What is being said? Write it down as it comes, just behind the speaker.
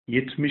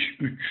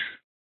73.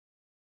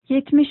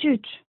 73.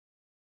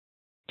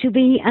 To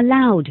be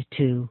allowed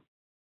to.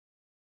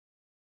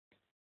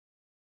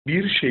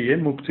 Bir şeye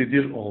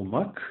muktedir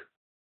olmak,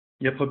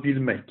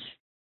 yapabilmek.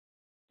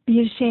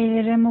 Bir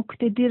şeylere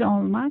muktedir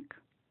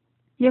olmak,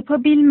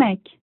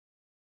 yapabilmek.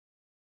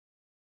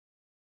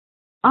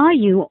 Are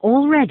you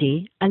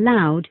already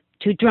allowed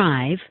to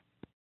drive?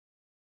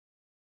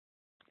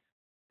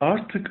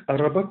 Artık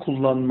araba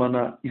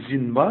kullanmana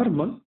izin var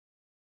mı?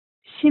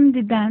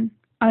 Şimdiden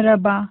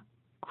araba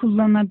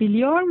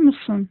kullanabiliyor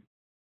musun?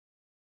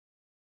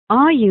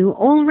 Are you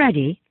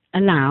already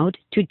allowed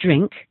to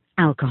drink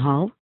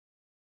alcohol?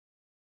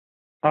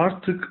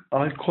 Artık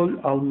alkol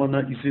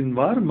almana izin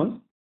var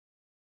mı?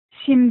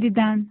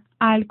 Şimdiden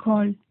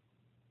alkol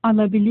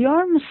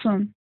alabiliyor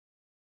musun?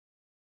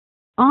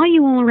 Are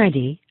you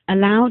already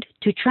allowed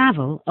to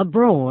travel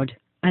abroad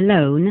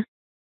alone?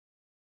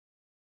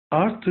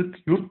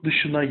 Artık yurt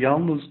dışına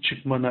yalnız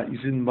çıkmana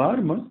izin var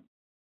mı?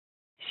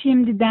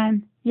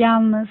 Şimdiden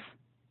yalnız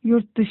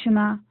yurt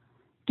dışına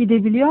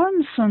gidebiliyor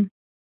musun?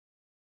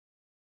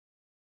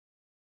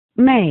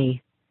 May.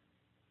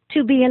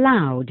 To be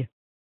allowed.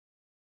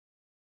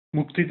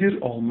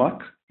 Muktedir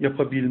olmak,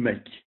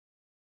 yapabilmek.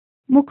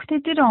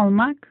 Muktedir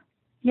olmak,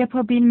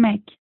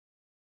 yapabilmek.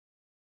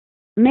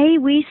 May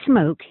we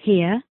smoke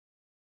here?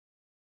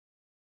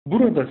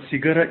 Burada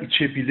sigara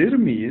içebilir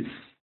miyiz?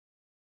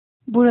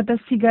 Burada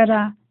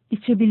sigara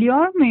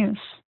içebiliyor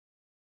muyuz?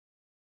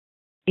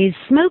 Is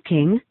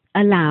smoking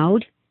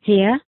allowed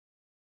here?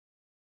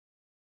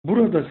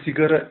 Burada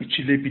sigara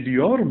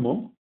içilebiliyor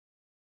mu?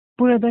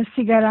 Burada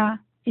sigara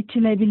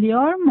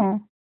içilebiliyor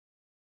mu?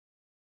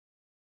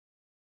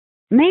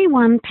 May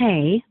one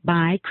pay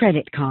by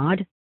credit card?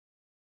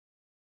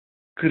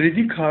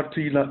 Kredi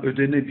kartıyla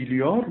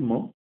ödenebiliyor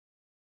mu?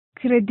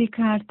 Kredi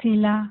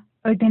kartıyla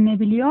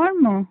ödenebiliyor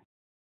mu?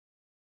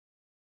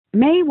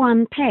 May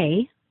one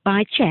pay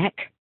by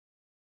check?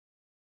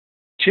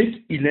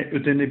 Çek ile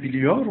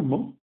ödenebiliyor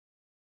mu?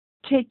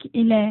 Çek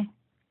ile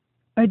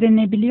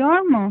ödenebiliyor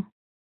mu?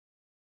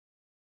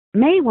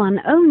 May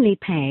one only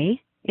pay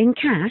in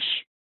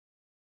cash?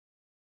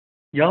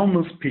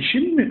 Yalnız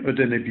peşin mi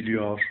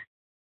ödenebiliyor?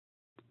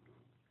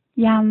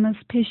 Yalnız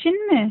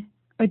peşin mi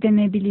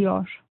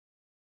ödenebiliyor?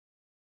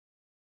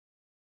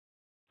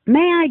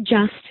 May I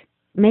just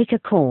make a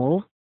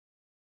call?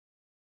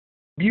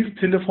 Bir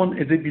telefon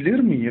edebilir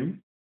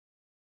miyim?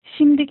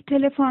 Şimdi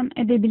telefon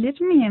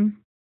edebilir miyim?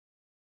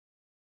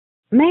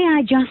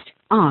 May I just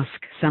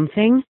ask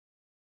something?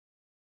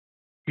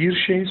 Bir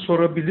şey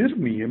sorabilir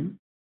miyim?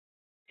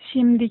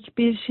 Şimdik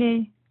bir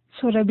şey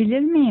sorabilir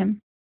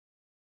miyim?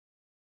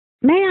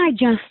 May I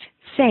just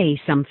say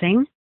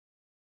something?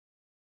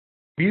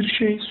 Bir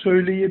şey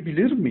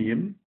söyleyebilir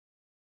miyim?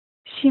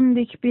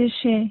 Şimdik bir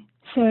şey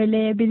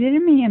söyleyebilir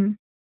miyim?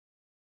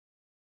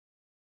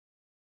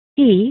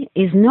 He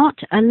is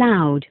not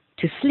allowed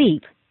to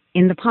sleep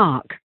in the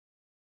park.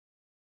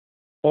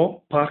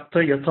 O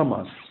parkta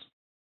yatamaz.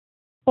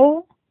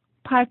 O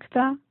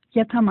parkta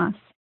yatamaz.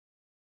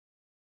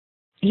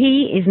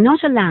 He is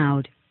not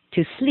allowed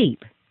to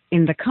sleep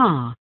in the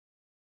car.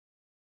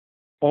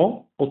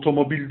 O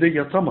otomobilde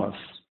yatamaz.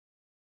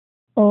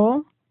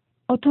 O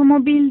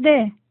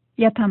otomobilde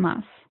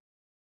yatamaz.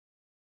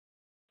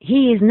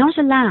 He is not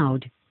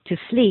allowed to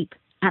sleep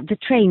at the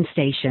train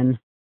station.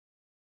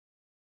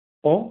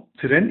 O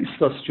tren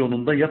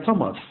istasyonunda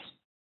yatamaz.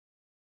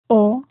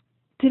 O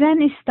tren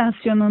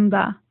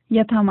istasyonunda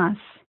yatamaz.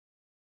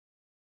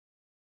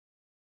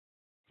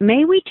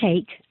 May we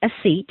take a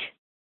seat?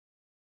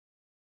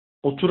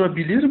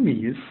 Oturabilir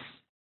miyiz?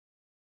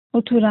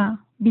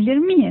 Oturabilir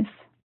miyiz?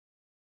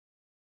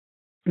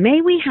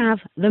 May we have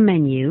the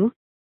menu?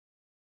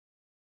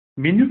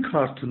 Menü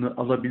kartını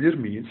alabilir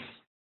miyiz?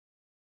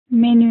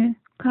 Menü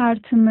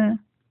kartını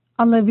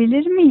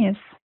alabilir miyiz?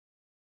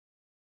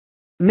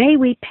 May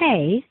we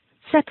pay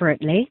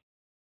separately?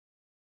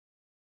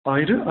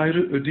 Ayrı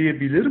ayrı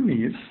ödeyebilir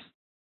miyiz?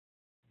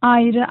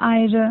 Ayrı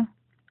ayrı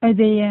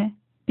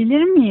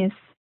ödeyebilir miyiz?